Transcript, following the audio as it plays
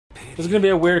is going to be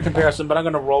a weird comparison, but I'm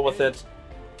going to roll with it.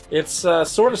 It's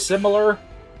sort of similar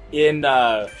in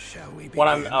when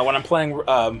I'm playing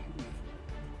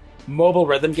mobile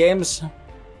rhythm games.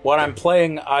 When I'm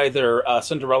playing either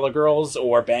Cinderella Girls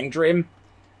or Bang Dream,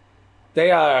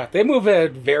 they move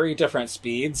at very different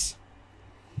speeds,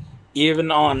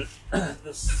 even on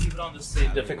the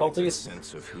same difficulties.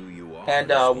 And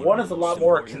one is a lot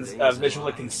more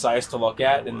visually concise to look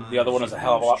at, and the other one is a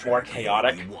hell of a lot more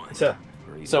chaotic.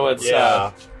 So it's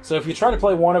so if you try to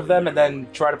play one of them and then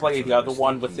try to play the other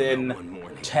one within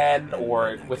 10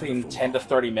 to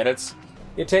 30 minutes,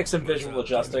 it takes some visual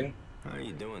adjusting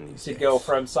to go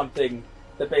from something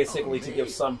that basically, to give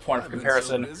some point of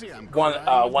comparison,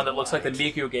 one that looks like the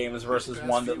Miku games versus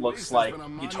one that looks like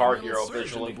Guitar Hero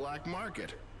visually.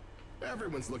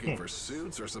 Everyone's looking for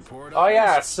suits or support. Oh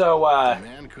yeah, so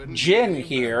Jin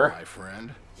here,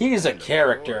 he's a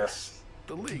character.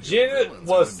 Jin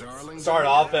started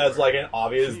off as like an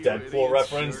obvious Deadpool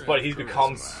reference, but he's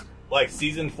become, like,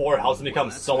 Season 4 helps him become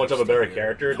so much of a better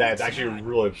character that it's actually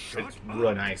really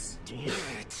nice.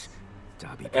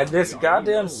 And this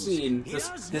goddamn scene,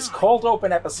 this cold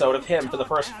open episode of him for the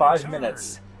first 5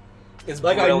 minutes is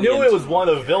like, brilliant. I knew it was one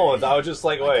of the villains. I was just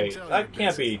like, wait, that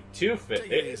can't be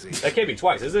that can't be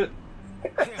twice, is it?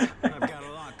 I've got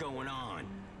a lot going on.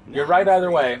 You're right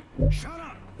either way. Shut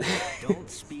up. Don't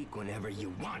speak whenever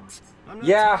you want.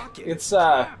 Yeah, it's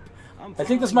I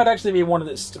think this might actually be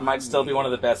might still be one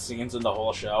of the best scenes in the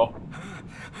whole show.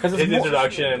 His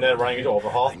introduction and then running into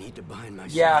overhaul.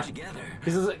 Yeah,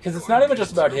 because it's not even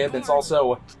just about him. It's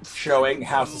also showing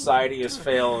how society has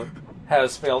failed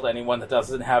anyone that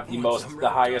doesn't have the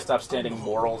highest upstanding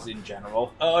morals in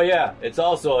general. Oh yeah, it's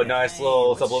also a nice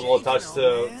little subliminal touch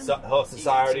to how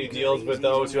society deals with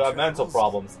those who have mental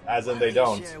problems, as in they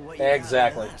don't.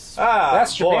 Exactly.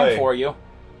 That's Japan for you.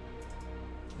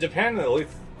 Japan, at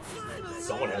least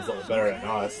someone has something better than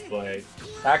us, but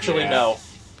actually no.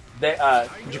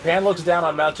 Japan looks down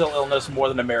on mental illness more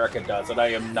than America does, and I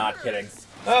am not kidding.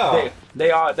 Oh.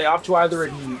 They opt to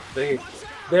either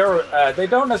they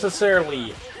don't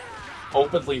necessarily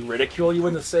openly ridicule you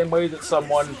in the same way that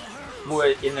someone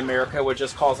would in America would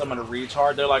just call someone a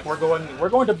retard. They're like, we're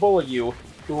going to bully you,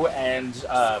 and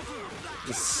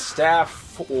the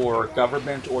staff or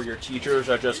government or your teachers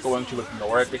are just going to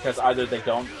ignore it because either they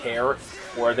don't care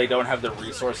or they don't have the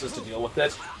resources to deal with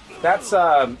it. That's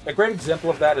a great example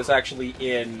of that is actually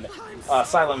in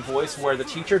Silent Voice, where the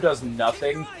teacher does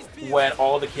nothing when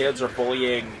all of the kids are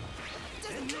bullying.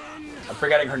 I'm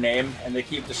forgetting her name, and they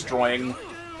keep destroying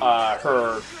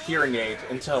her hearing aid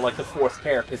until like the 4th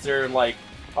pair because they're like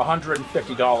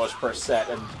 $150 per set,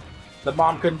 and the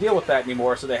mom couldn't deal with that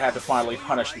anymore, so they had to finally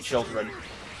punish the children.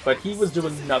 But he was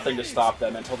doing nothing to stop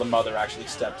them until the mother actually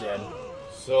stepped in.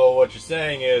 So what you're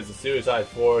saying is the suicide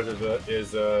force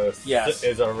is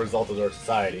a result of their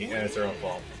society, and it's their own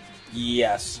fault.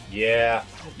 Yes. Yeah.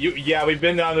 We've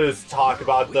been down to this talk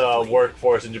about the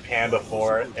workforce in Japan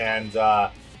before, and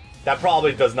that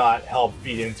probably does not help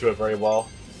feed into it very well.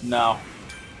 No.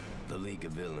 The League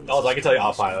of Villains. Oh, I can tell you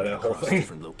I'll pilot that whole thing.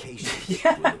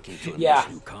 Yeah.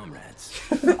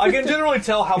 I can generally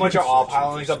tell how much you're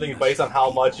autopiloting something based on how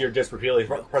much you're just repeatedly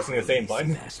pressing the same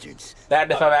button. That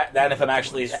if I'm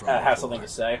actually have something to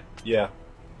say. Yeah.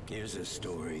 Here's a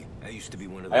story. I used to be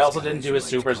one of I also didn't do his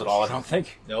supers at all, I don't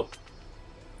think. Nope.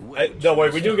 Don't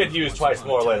worry, we do get to use twice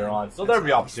more later on, so there'll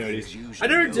be opportunities. I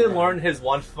never did learn his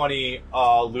one funny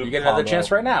loop. You get another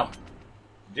chance right now.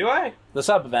 Do I? The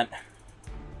sub event.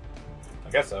 I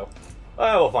guess so.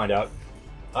 We'll find out.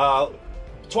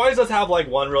 Twice does have like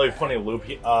one really funny loop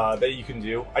that you can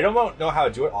do. I don't know how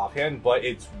to do it offhand, but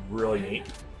it's really neat.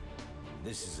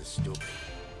 This is a story.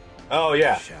 Oh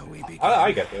yeah,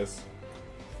 I get this.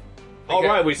 All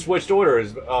right, we switched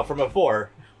orders from before.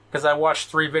 Because I watched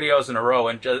 3 videos in a row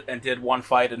and did one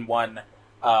fight and one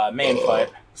main fight.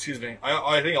 Excuse me.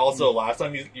 I think also last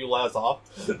time you let us off.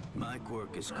 My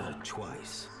quirk is called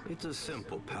Twice. It's a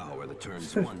simple power that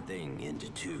turns one thing into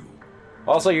 2.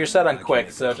 Also, you're set on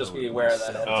quick, so just be aware of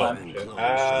that ahead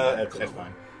of time. That's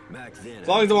fine. As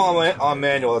long as I'm on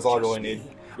manual, that's all I really need.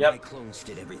 Yep. My clones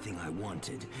did everything I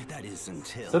wanted. That is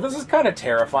until. So this is kind of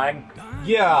terrifying.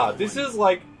 Yeah, this is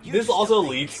like this also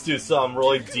leads to some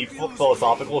really deep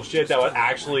philosophical shit that would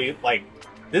actually like.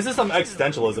 This is some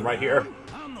existentialism right here.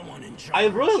 I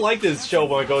really like this show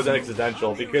when it goes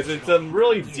existential because it's some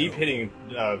really deep hitting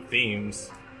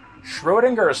themes.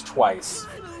 Schrodinger's Twice.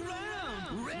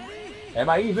 Am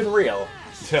I even real?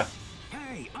 Yeah.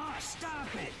 Hey, stop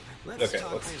it. Okay,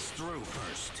 let's.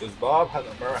 Does Bob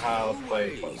remember how to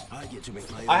play?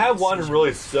 I have one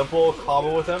really simple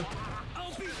combo with him.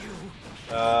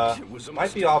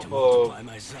 Might be off of...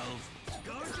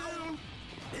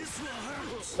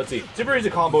 Let's see. Super easy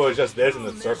combo is just this in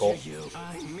the circle.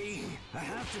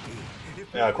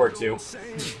 Yeah, quirk 2.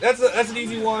 That's an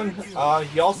easy one.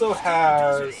 He also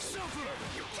has...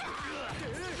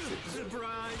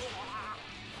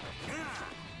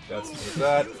 That's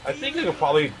that. I think I could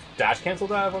probably dash cancel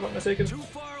that if I'm not mistaken.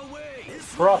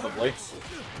 Probably.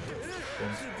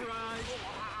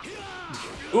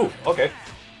 Ooh, okay.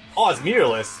 Oh, it's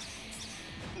meterless.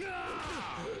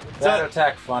 That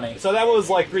attack funny. So that was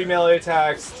like 3 melee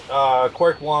attacks,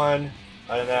 quirk 1,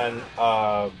 and then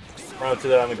run up to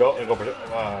them and go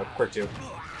for quirk 2.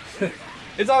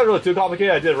 It's not really too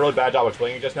complicated. I did a really bad job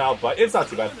explaining it just now, but it's not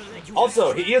too bad.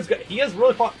 Also, he has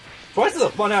really fun. Twice is a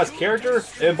fun-ass character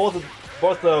in both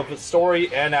the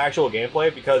story and actual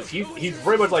gameplay because he's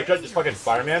very much like just fucking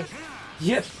Spider-Man.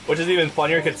 Yep. Which is even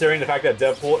funnier considering the fact that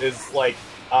Deadpool is like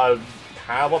kind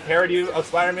of a parody of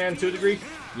Spider-Man to a degree.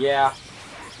 Yeah.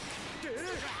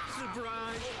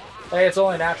 Hey, it's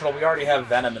only natural. We already have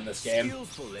Venom in this game.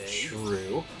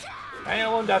 True. I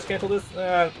want to dash cancel this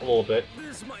a little bit.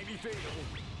 Let's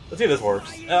see if this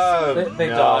works. They no.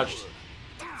 dodged.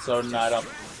 So not up.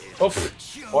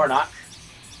 Oops. Or not.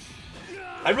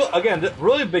 Again,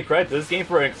 really big credit to this game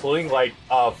for including like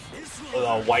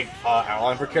white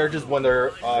outline for characters when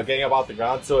they're getting up off the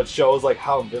ground, so it shows like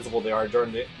how invisible they are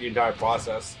during the entire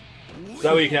process. So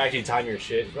that way you can actually time your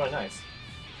shit. It's really nice.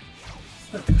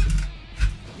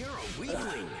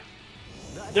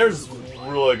 There's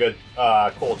really good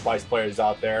cool Twice players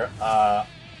out there.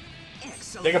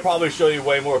 They can probably show you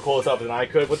way more cool stuff than I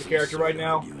could with the character right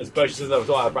now, especially since I was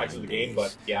still out of practice of the game,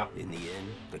 but yeah. In the end,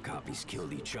 the copies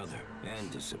killed each other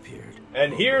and disappeared.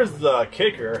 And here's the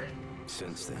kicker.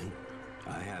 Since then,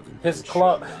 I haven't His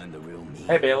clone. the real me.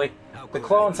 Hey, Bailey. The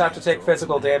clones have to take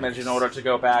physical damage in order to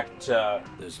go back to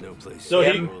There's no place. So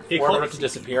him in order to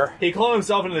disappear. He cloned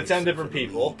himself into 10 different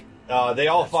people. They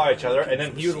all fought each other, and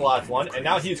then he was the last one, and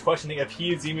now he's questioning if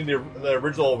he's even the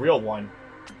original real one.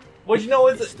 Which, you know,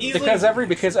 is easily...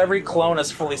 Because every clone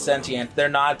is fully sentient. They're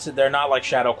not like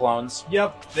shadow clones.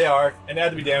 Yep, they are, and they have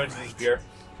to be damaged to disappear.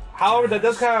 However, that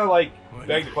does kind of like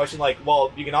beg the question, like,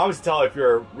 well, you can obviously tell if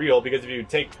you're real because if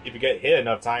you get hit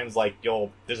enough times, like,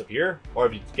 you'll disappear, or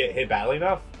if you get hit badly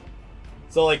enough.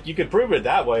 So, like, you could prove it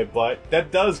that way, but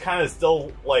that does kind of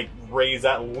still like raise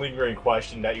that lingering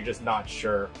question that you're just not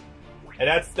sure. And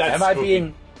that's am I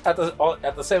being at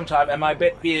the same time? Am I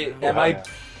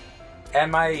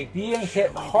being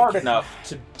hit hard enough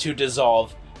to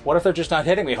dissolve? What if they're just not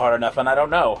hitting me hard enough and I don't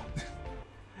know?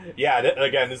 Yeah,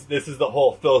 again, this is the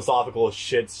whole philosophical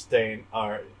shit stain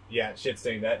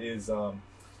that is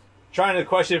trying to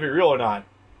question if you're real or not.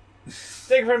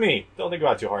 Take it from me. Don't think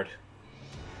about it too hard.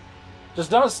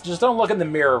 Just don't look in the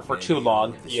mirror for too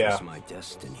long. Yeah. My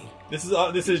destiny. This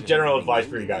is general advice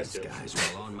for you guys too.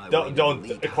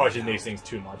 Don't question these things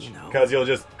too much because you'll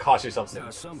just cost yourself There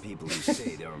are some. some people who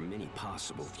say there are many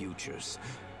possible futures,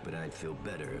 but I'd feel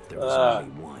better if there was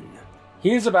only one.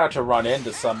 He's about to run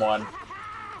into someone.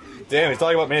 Damn, he's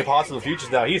talking about many possible futures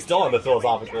now. He's still on the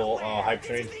philosophical hype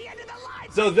train.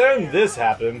 So then this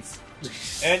happens,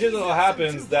 and it just so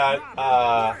happens that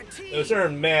there's a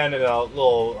certain man in a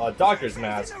little doctor's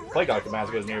mask, plague doctor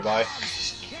mask, goes nearby.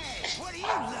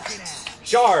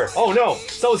 Jar! Oh no!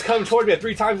 Someone's coming toward me at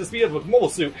 3 times the speed of a mobile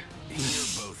suit. You're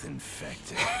both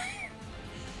infected.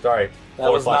 Sorry.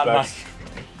 That was not my...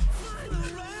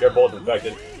 You're both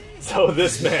infected. So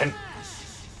this man...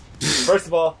 First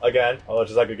of all, again, I'll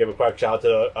just like to give a quick shout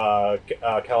out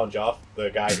to Kellen Goff, the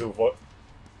guy who...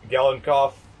 Kellen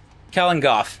Goff,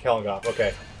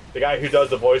 okay. The guy who does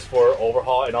the voice for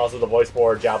Overhaul and also the voice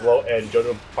for Diablo and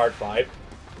JoJo Part 5.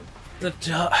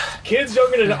 Kid's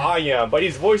younger than I am, but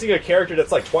he's voicing a character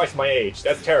that's like twice my age.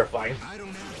 That's terrifying.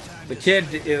 That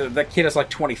kid is like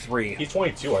 23. He's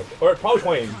 22, I think. Or probably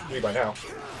 23 by now.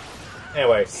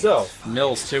 Anyway, so...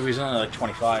 Mills, too. He's only like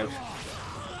 25.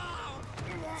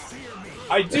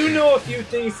 I do know a few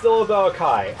things still about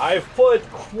Kai. I've put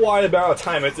quite a amount of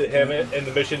time into him in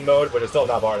the mission mode, but it's still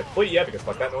not bothered to complete yet because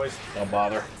fuck that noise. Don't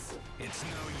bother.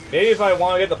 Maybe if I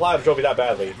want to get the platinum trophy that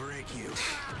badly.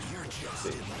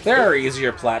 There are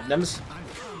easier platinums.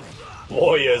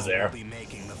 Boy, is there.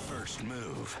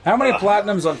 How many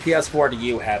platinums on PS4 do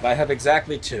you have? I have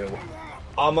exactly 2.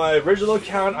 On my original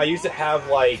account, I used to have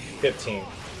like 15.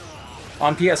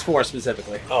 On PS4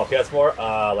 specifically. Oh, PS4?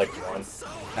 Like 1.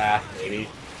 Ah. Maybe.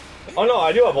 Oh no,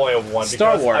 I do have only 1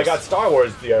 Star because Wars. I got Star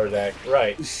Wars the other day.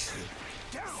 Right.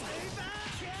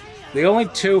 The only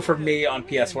 2 for me on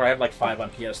PS4. I have like 5 on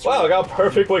PS3. Wow, I got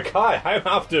perfect with Kai. I'm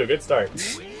off to a good start.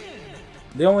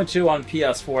 The only 2 on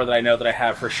PS4 that I know that I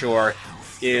have for sure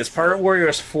is Pirate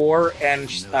Warriors 4 and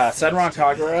Senran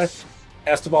Kagura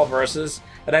Estebal Versus.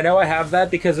 And I know I have that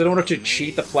because in order to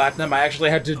cheat the platinum, I actually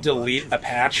had to delete a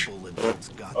patch.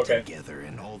 Okay.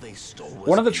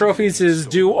 One of the trophies is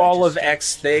do all of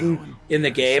X thing in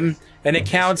the game, and it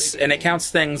counts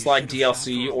things like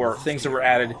DLC or things that were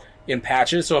added in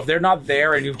patches. So if they're not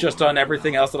there and you've just done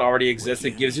everything else that already exists,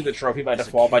 it gives you the trophy by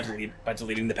default by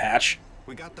deleting the patch.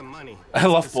 We got the money. I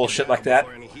love bullshit like that.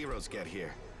 Before any heroes get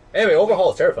here. Anyway,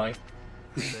 Overhaul is terrifying.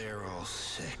 They're all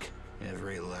sick.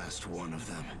 Every last one of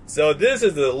them. So this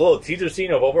is the little teaser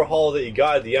scene of Overhaul that you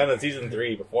got at the end of Season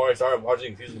 3 before I started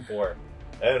watching Season 4.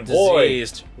 And boy...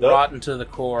 Diseased, rotten to the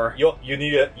core. You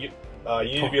need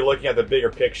to be looking at the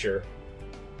bigger picture.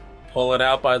 Pull it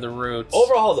out by the roots.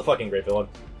 Overhaul is a fucking great villain.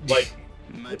 Like,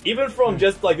 even from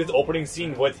just like this opening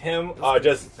scene with him,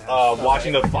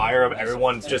 watching the fire of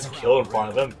everyone just killed in front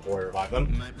of him before he revived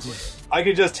them, I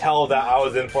could just tell that I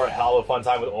was in for a hell of a fun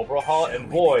time with Overhaul, and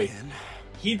boy,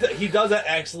 he does an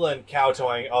excellent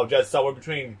kowtowing of just somewhere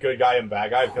between good guy and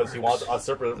bad guy because he wants a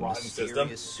separate rotten system.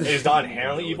 And he's not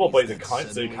inherently evil, but he's a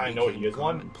cunt, so you kind of know he is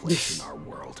one. In our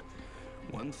world.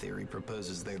 One theory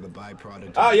proposes they're the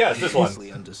byproduct Ah, yes, this one.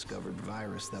 previously undiscovered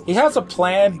virus that He was has a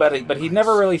plan, but he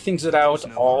never really thinks it out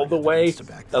all the way.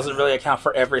 Doesn't really account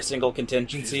for every single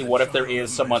contingency. What if there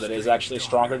is someone that is actually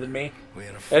stronger than me?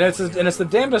 And it's the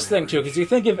damnedest thing too, because you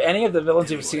think if any of the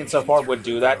villains you've seen so far would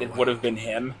do that, it would have been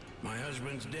him. My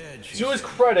husband's dead. To his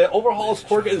credit, Overhaul's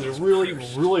quirk is really,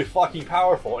 really fucking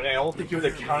powerful, and I don't think he was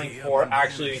accounting for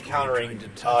actually encountering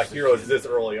heroes this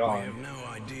early on. No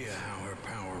idea how her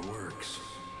power works.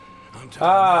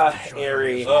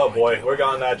 Airy. Oh boy, we're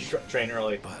on that train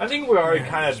early. I think we already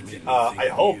kind of,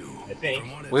 I think.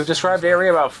 We've described Airy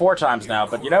about 4 times now,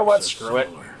 but you know what? Screw it.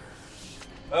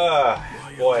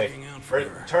 Boy.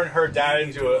 Turn her dad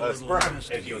into a sperm,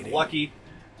 if he was lucky.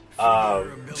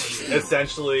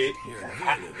 Essentially,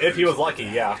 if he was lucky,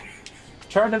 yeah.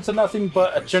 Turning him to nothing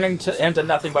but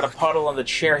a puddle on the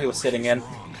chair he was sitting in.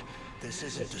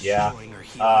 Yeah.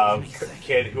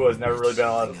 Kid who has never really been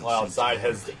outside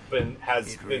has been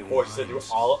forced to do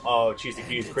all of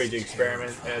Chisaki's crazy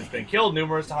experiments and has been killed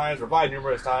numerous times, revived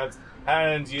numerous times,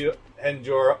 and you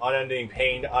endure unending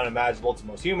pain unimaginable to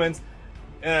most humans,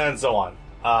 and so on.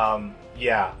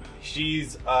 Yeah,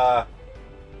 she's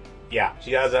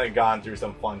she hasn't gone through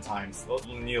some fun times,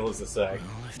 needless to say.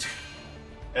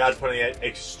 And that's putting it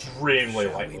extremely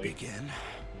lightly.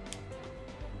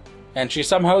 And she's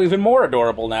somehow even more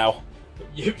adorable now.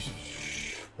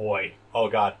 Boy. Oh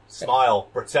god. Smile.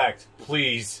 Protect.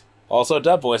 Please. Also,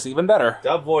 dub voice, even better.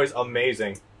 Dub voice,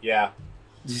 amazing. Yeah.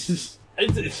 That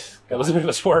was a bit of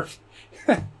a swerve.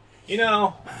 You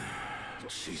know,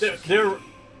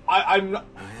 I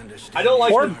don't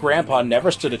like... Poor Grandpa never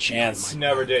stood a chance. He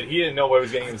never did. He didn't know what he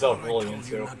was getting himself really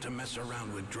into.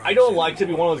 I don't like to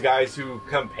be one of those guys who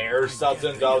compares subs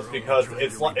and dubs because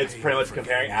it's pretty much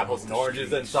comparing apples and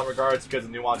oranges in some regards because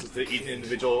of nuances to each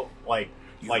individual like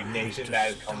nation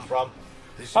that it comes from.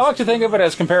 I like to think of it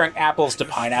as comparing apples to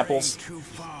pineapples.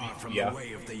 Yeah.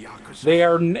 They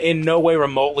are in no way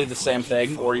remotely the same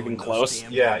thing, or even close.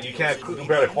 Yeah, you can't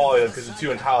compare the quality because it's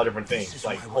 2 entirely different things.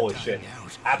 Like, holy shit.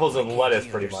 Apples and lettuce,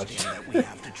 pretty much.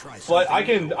 But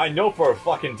I know for a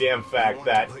fucking damn fact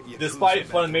that, despite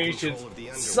Funimation's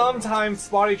sometimes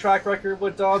spotty track record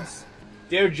with dubs,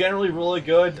 they're generally really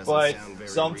good, but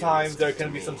sometimes there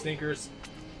can be some sneakers.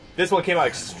 This one came out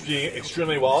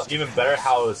extremely well, even better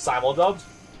how it was simul-dubbed.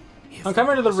 I'm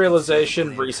coming to the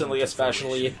realization, recently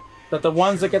especially, that the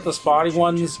ones that get the spotty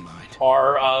ones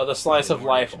are the slice of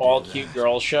life all cute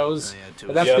girls shows.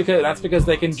 But that's because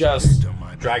they can just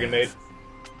Dragon Maid.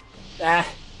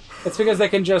 It's because they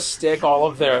can just stick all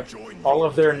of their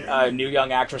new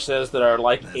young actresses that are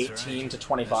like 18 to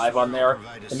 25 on there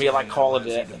and be like call it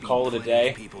a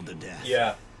day.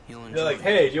 Yeah. They're like,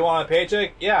 hey, do you want a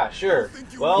paycheck? Yeah, sure.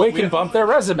 Well, we can bump their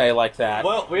resume like that.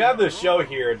 Well, we have this show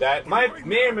here that may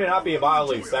or may not be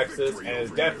violently sexist and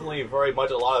is definitely very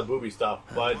much a lot of booby stuff.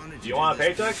 But do you want a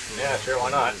paycheck? Yeah, sure,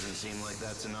 why not?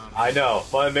 I know.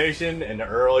 Funimation in the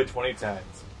early 2010s.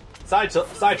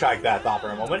 Sidetrack that thought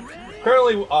for a moment.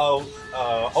 Currently,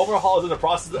 Overhaul is in the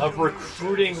process of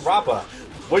recruiting Rappa,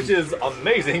 which is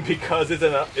amazing because it's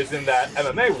in that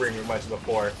MMA ring we mentioned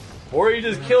before. Or he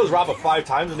just kills Rappa 5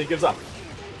 times and he gives up.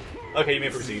 Okay, you may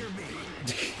proceed.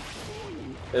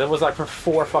 It was like for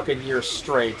 4 fucking years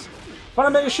straight.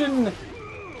 Funimation,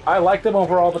 I like them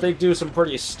overall, but they do some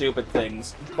pretty stupid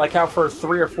things. Like how for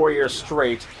 3 or 4 years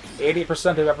straight,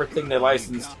 80% of everything they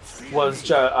licensed was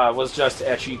just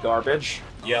ecchi garbage.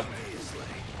 Yep.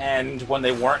 And when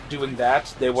they weren't doing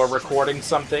that, they were recording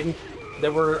something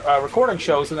recording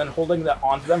shows and then holding that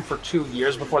onto them for 2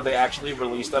 years before they actually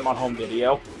released them on home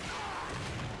video.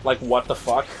 Like, what the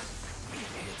fuck?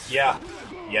 Yeah.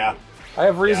 Yeah. I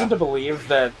have reason to believe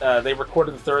that they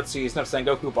recorded the 3rd season of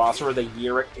Sengoku Basara the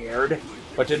year it aired,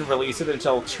 but didn't release it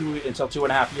until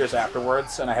 2.5 years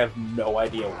afterwards, and I have no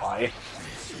idea why.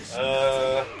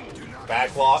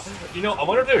 Backlog. You know, I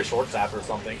wonder if they were short staffed or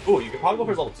something. Ooh, you can probably go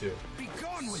for level 2.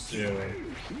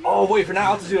 Soon. Oh, wait, for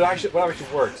now, altitude actually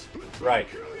works. Right.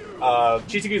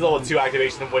 Chisaki's level 2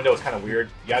 activation window is kind of weird.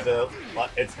 You have to,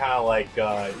 it's kind of like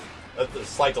a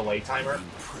slight delay timer.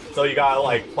 So you gotta,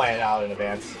 like, plan it out in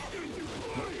advance.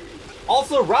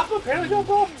 Also, Rappa apparently got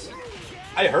buffed.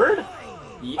 I heard.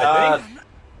 I think.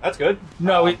 That's good.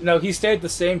 No, he stayed the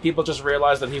same. People just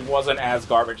realized that he wasn't as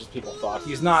garbage as people thought.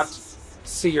 He's not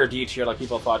C or D tier like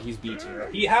people thought. He's B tier.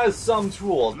 He has some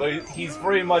tools, but he's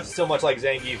very much still much like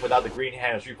Zangief without the green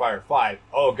hand of Street Fighter V.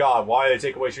 Oh god, why did they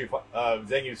take away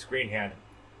Zangief's green hand?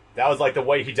 That was like the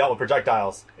way he dealt with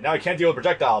projectiles. And now he can't deal with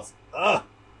projectiles. Ugh.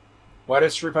 Why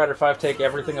did Street Fighter V take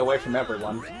everything away from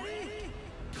everyone?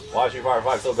 Why is Street Fighter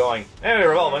V still going? Anyway,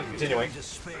 development, continuing.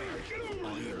 Let's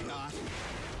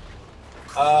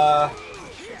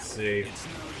see.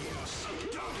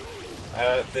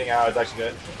 I think I was actually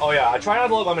good. Oh yeah, I try not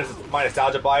to let my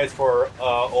nostalgia bias for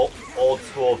old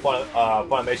school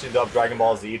Funimation dub Dragon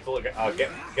Ball Z to get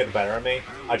the better of me.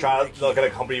 I try to look at a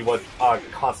company with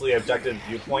constantly objective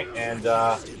viewpoint, and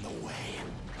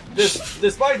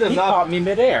despite them caught me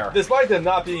midair. Despite them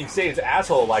not being Satan's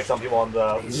asshole like some people on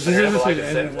the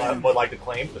internet would like to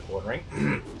claim, the ordering,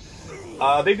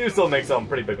 they do still make some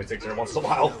pretty big mistakes every once in a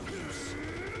while.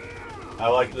 I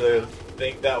like to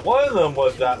think that one of them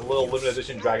was that little limited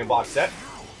edition Dragon Box set.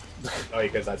 Oh,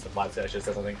 because that's the flat set. I should have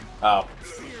said something. Oh.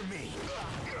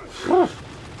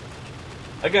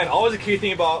 Again, always a key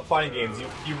thing about fighting games.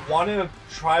 You want to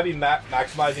try to be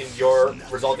maximizing your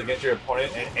result against your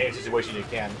opponent in any situation you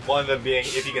can. One of them being,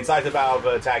 if you can size them out of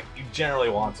an attack, you generally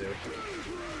want to.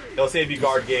 It'll save you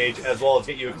guard gauge, as well as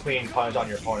get you a clean punch on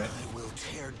your opponent.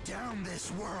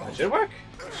 That should work.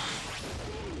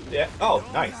 Yeah. Oh,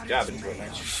 nice. Jab into it.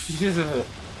 Nice.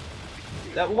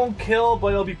 That won't kill,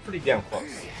 but it'll be pretty damn close.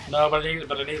 No, but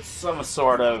it needs some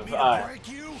sort of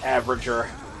averager.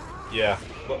 Yeah.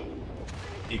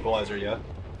 Equalizer, yeah.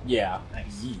 Yeah.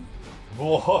 Nice.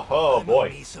 Whoa,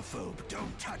 boy.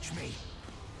 Don't touch me.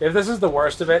 If this is the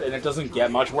worst of it, and it doesn't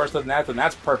get much worse than that, then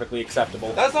that's perfectly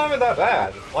acceptable. That's not even that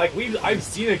bad. Like I've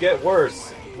seen it get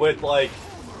worse with like,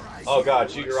 oh god,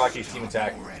 Shigaraki's team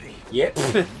attack. Yep.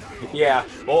 Yeah.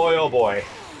 Boy, oh boy.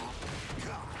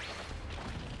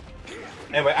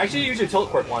 Anyway, actually use your tilt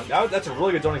quirk one. That's a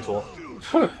really good zoning tool.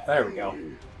 There we go.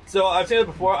 So I've said it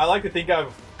before. I like to think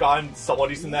I've gotten somewhat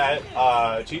decent at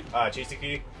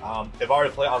Chisaki. If I were to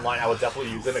play online, I would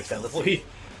definitely use them extensively.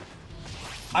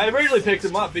 I originally picked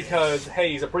him up because,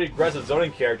 hey, he's a pretty aggressive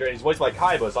zoning character, and he's voiced by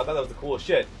Kaiba, so I thought that was the coolest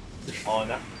shit.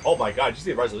 Oh my god, did you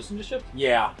see the resolution just shipped?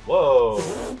 Yeah. Whoa.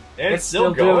 And it's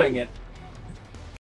still going. doing it.